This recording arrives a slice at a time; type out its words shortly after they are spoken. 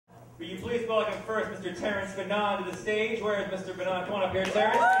Will you please welcome first Mr. Terence Bennan to the stage? Where is Mr. Bennan? Come on up here,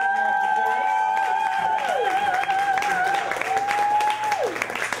 Terence.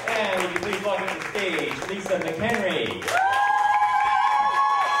 And will you please welcome to the stage Lisa McHenry.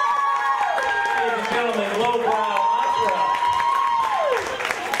 Ladies and gentlemen, Lowbrowopera.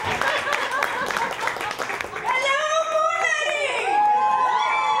 Hello, Moonlighting!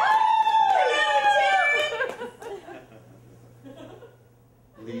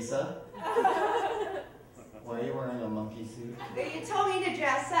 Hello, Lisa? Why are you wearing a monkey suit? you told me to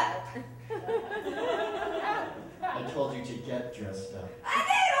dress up. I told you to get dressed up. I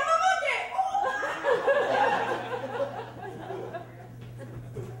did! I'm a monkey!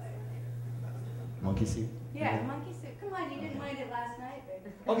 Monkey suit? Yeah, monkey suit. Come on, you didn't mind it last night,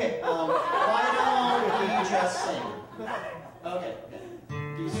 baby. Okay, why don't we just sing? Okay,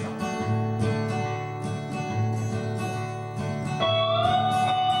 do something.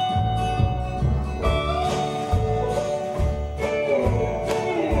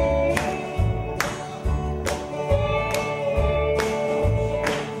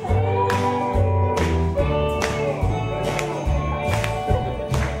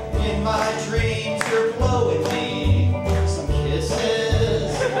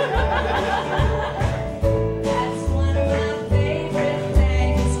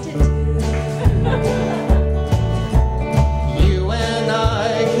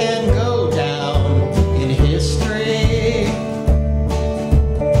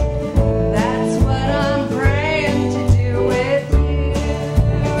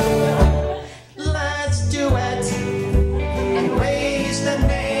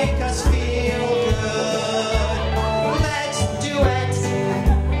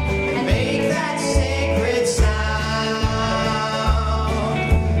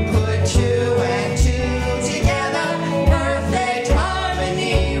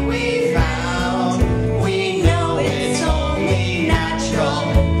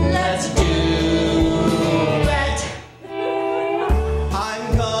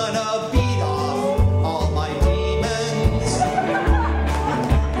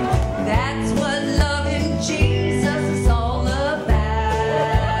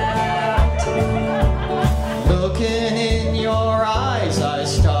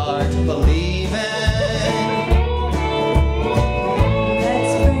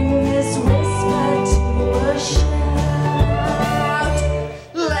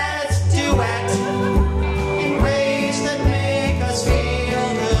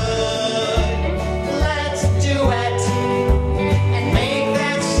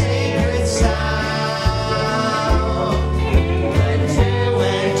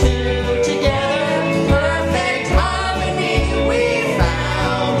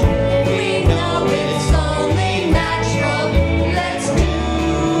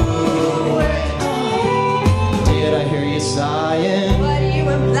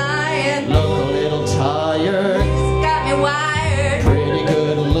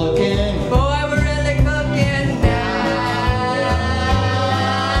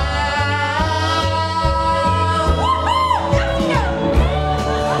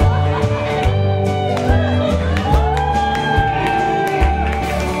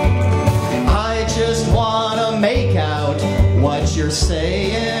 You're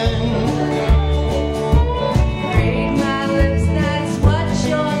saying, read my lips, that's what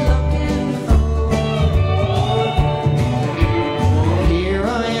you're looking for. Here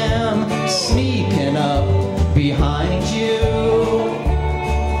I am, sneaking up behind you.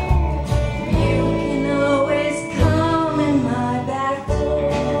 You can always come in my back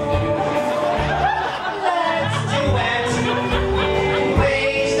door. Let's do it in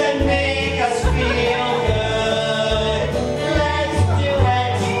ways that make us feel good. Let's do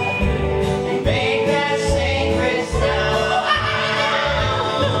it and make that sacred sound.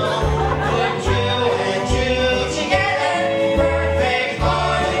 Put two and two together, perfect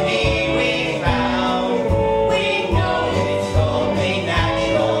harmony we found. We know it's only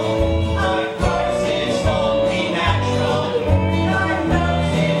natural. Of course it's only natural. God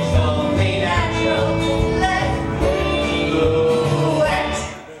knows it's only natural. Let's do it.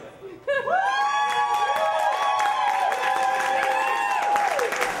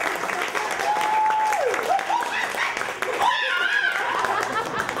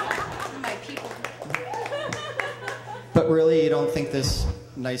 My people. But really, you don't think this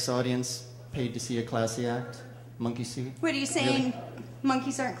nice audience paid to see a classy act? Monkey suit? What are you saying?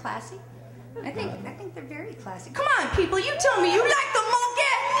 Monkeys aren't classy? I think they're very classy. Come on, people, you tell me you like the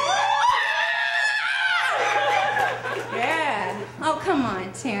monkey. Yeah. Oh, come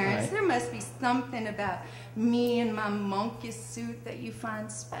on, Terence, Right. there must be something about me and my monkey suit that you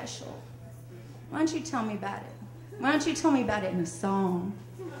find special. Why don't you tell me about it? Why don't you tell me about it in a song,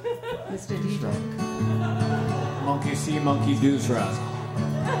 Mr. DJ? Monkey see, monkey do's right.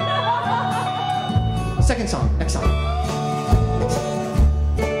 Second song, next song.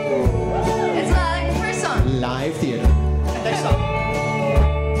 It's like the first song. Live theater. Next song.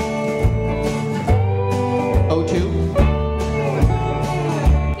 O2.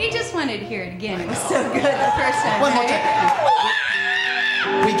 You just wanted to hear it again. It was so good the first time. One more right?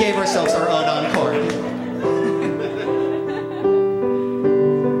 time. We gave ourselves our own encore.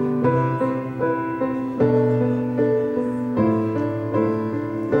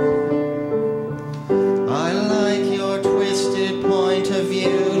 I like your twisted point of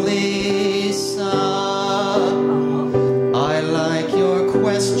view, Lisa. I like your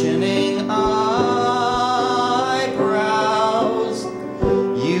questioning eyebrows.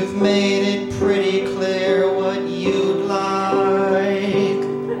 You've made it pretty clear what you'd like.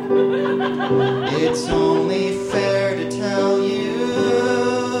 It's only fair to tell you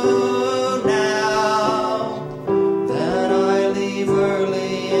now that I leave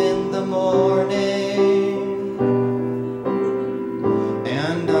early in the morning,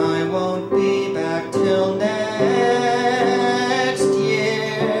 and I won't be back till next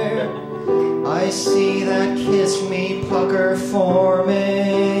year. I see that kiss me pucker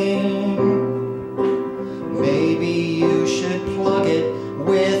forming. Maybe you should plug it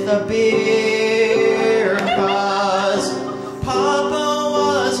with a beer, 'cause Papa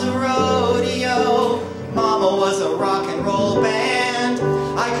was a rodeo, Mama was a rock and roll band.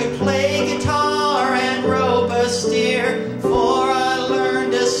 I could play guitar and rope a steer before I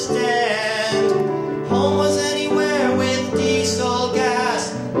learned to stand. Home was anywhere with diesel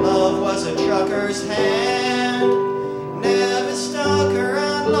gas, love was a trucker's hand. Never stuck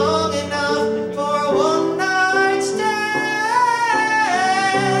around long enough for a one-night stand.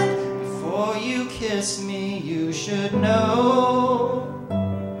 Before you kiss me, you should know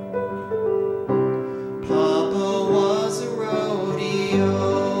Papa was a rodeo.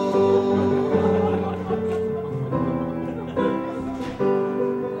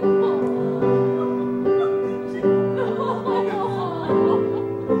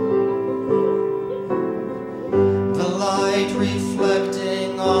 The light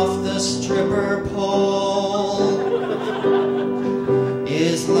reflecting off the stripper pole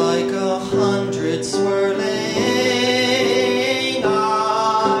is like 100 swirling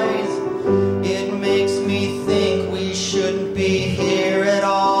eyes. It makes me think we shouldn't be here at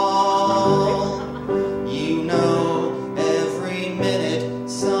all. You know, every minute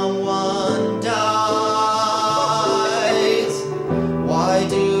someone dies. Why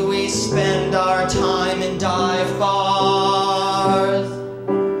do we spend our time in dive bars?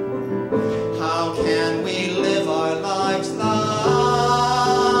 How can we live our lives like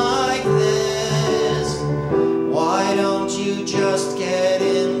this? Why don't you just get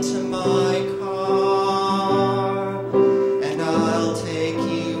into my car and I'll take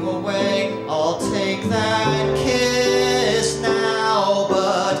you away? I'll take that kiss now.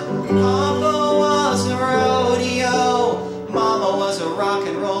 But Papa was a rodeo, Mama was a rock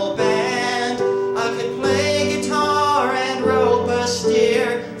and roll band. I could play guitar and rope a steer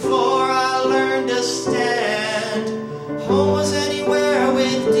before I learned to stand. Home was anywhere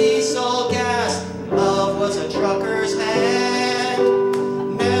with diesel gas, love was a trucker's hand.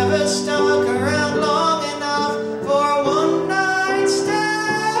 Never stuck around long enough for a one-night stand.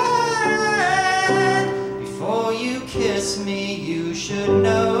 Before you kiss me, you should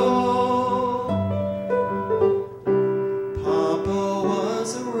know Papa was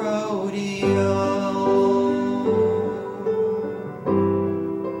a rodeo.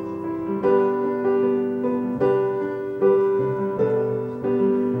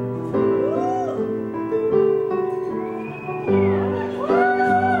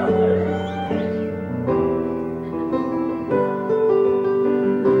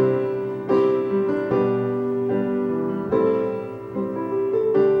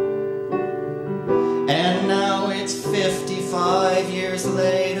 And now it's 55 years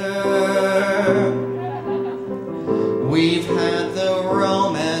later. We've had the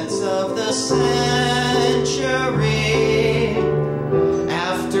romance of the century.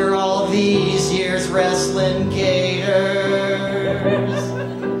 After all these years wrestling gators,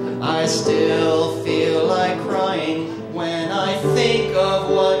 I still feel like crying when I think of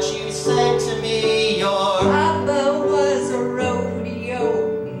what you said to me. Your Papa was a rodeo,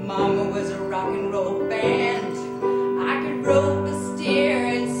 Mama was a rock and roll band. I could rope a steer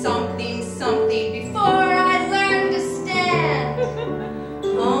and something, something before I learned to stand.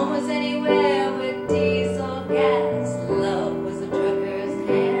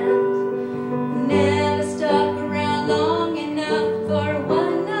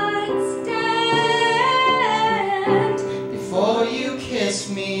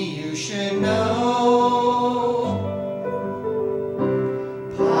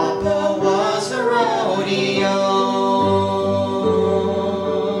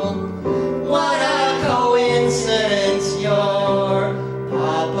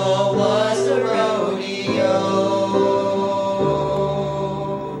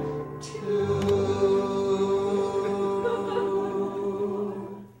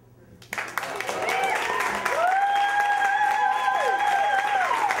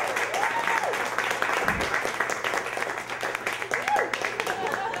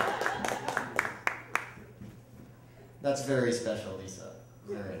 That's very special, Lisa.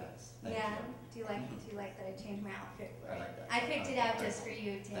 Very nice. Thank Yeah. you. Do you like that I changed my outfit? I like that. I picked it out just for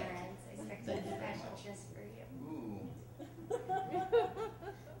you, Terrence. I picked it Thank you very special much. just for you. Ooh,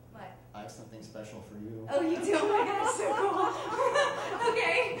 What? I have something special for you. Oh, you do? Oh my God, it's so cool.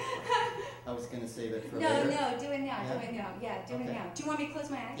 Okay. I was gonna save it for No, later. no, do it now. Yeah? Do it now. Yeah, do it Okay. now. Do you want me to close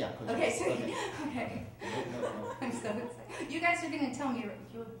my eyes? Yeah, close your Okay. eyes. So, Okay. okay. No. I'm so excited. You guys are gonna tell me.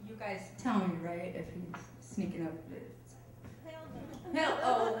 You guys tell me, right? If he's sneaking up. Hell,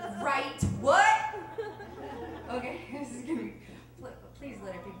 oh, right. What? Okay, this is gonna be. Please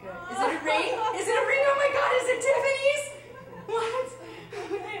let it be good. Is it a ring? Is it a ring? Oh my God! Is it Tiffany's? What?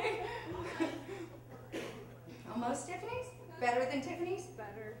 Okay. Almost Tiffany's? Better than Tiffany's?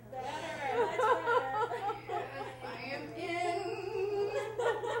 Better. I am in.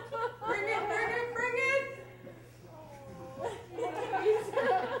 Bring it, bring it, bring it.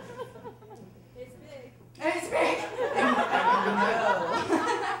 It's big. It's big.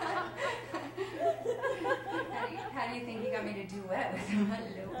 How do you think you got me to duet with him?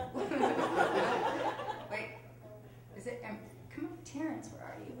 Hello. Wait. Is it? Come on, Terrence. Where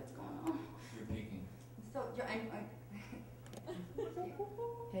are you? What's going on? You're peeking. So I'm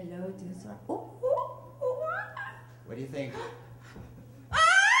hello, Dusar. Oh, What do you think? oh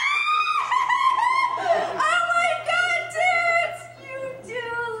my God, Terrence! You do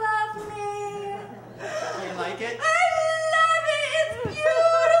love me. Do you like it? I love it. It's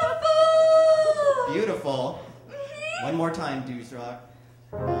beautiful. Beautiful. One more time, Dewsrock.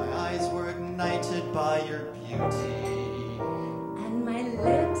 My eyes were ignited by your beauty. And my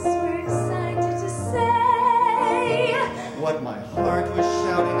lips were excited to say What my heart was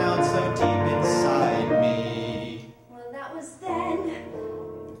shouting out so deep inside me. well, that was then.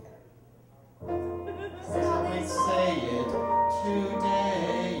 So I say it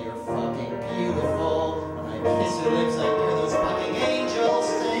today. You're fucking beautiful. When I kiss your lips, I hear those fucking angels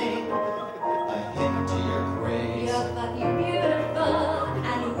sing a hymn to your praise. You're fucking beautiful.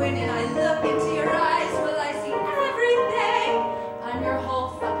 And when I look into your eyes, will I see everything on your whole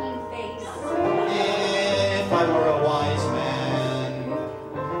fucking face? If I were a wise man,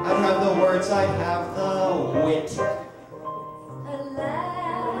 I'd have the words, I'd have the wit